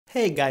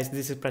Hey guys,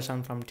 this is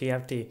Prashant from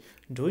TFT.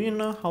 Do you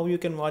know how you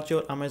can watch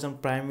your Amazon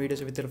Prime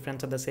videos with your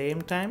friends at the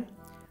same time?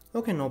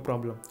 Okay, no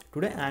problem.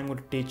 Today I am going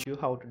to teach you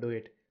how to do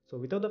it. So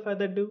without the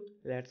further ado,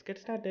 let's get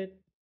started.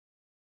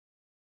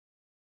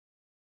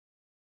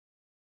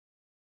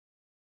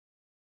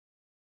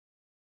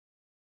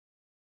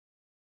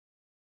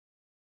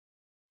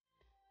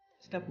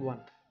 Step 1.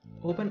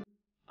 Open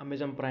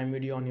Amazon Prime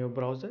Video on your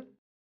browser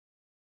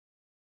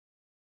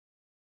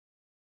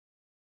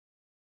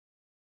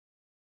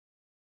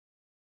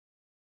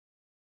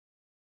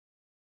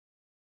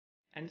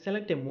and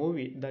select a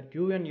movie that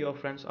you and your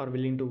friends are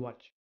willing to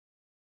watch.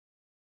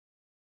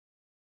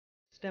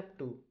 Step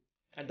 2.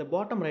 At the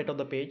bottom right of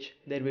the page,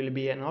 there will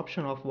be an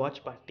option of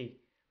Watch Party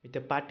with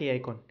a party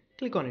icon.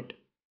 Click on it.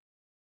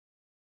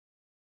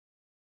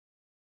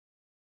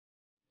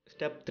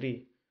 Step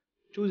 3.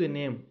 Choose a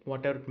name,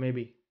 whatever it may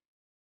be,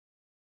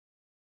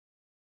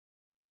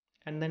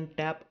 and then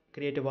tap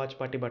Create a Watch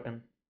Party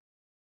button.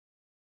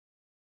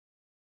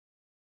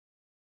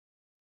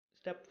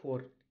 Step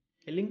 4.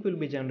 A link will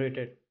be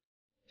generated.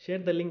 Share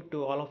the link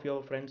to all of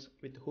your friends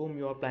with whom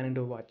you are planning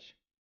to watch.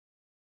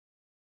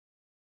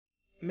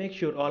 Make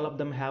sure all of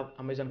them have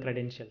Amazon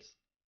credentials.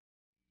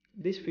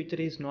 This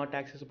feature is not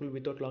accessible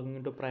without logging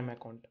into Prime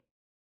account.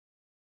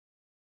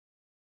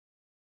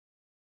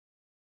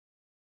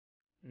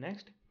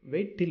 Next,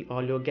 wait till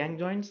all your gang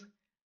joins.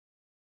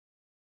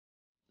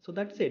 So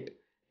that's it.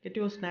 Get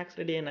your snacks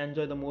ready and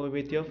enjoy the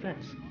movie with your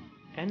friends.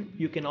 And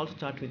you can also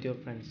chat with your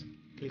friends.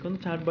 Click on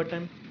the chat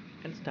button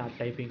and start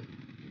typing.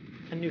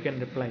 And you can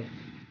reply.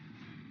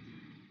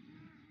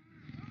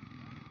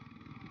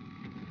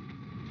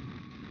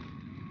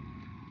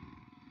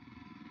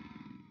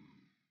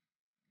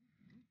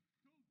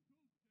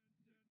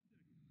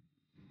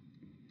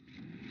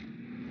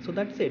 So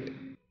that's it.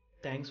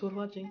 Thanks for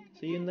watching.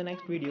 See you in the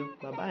next video.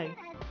 Bye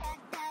bye.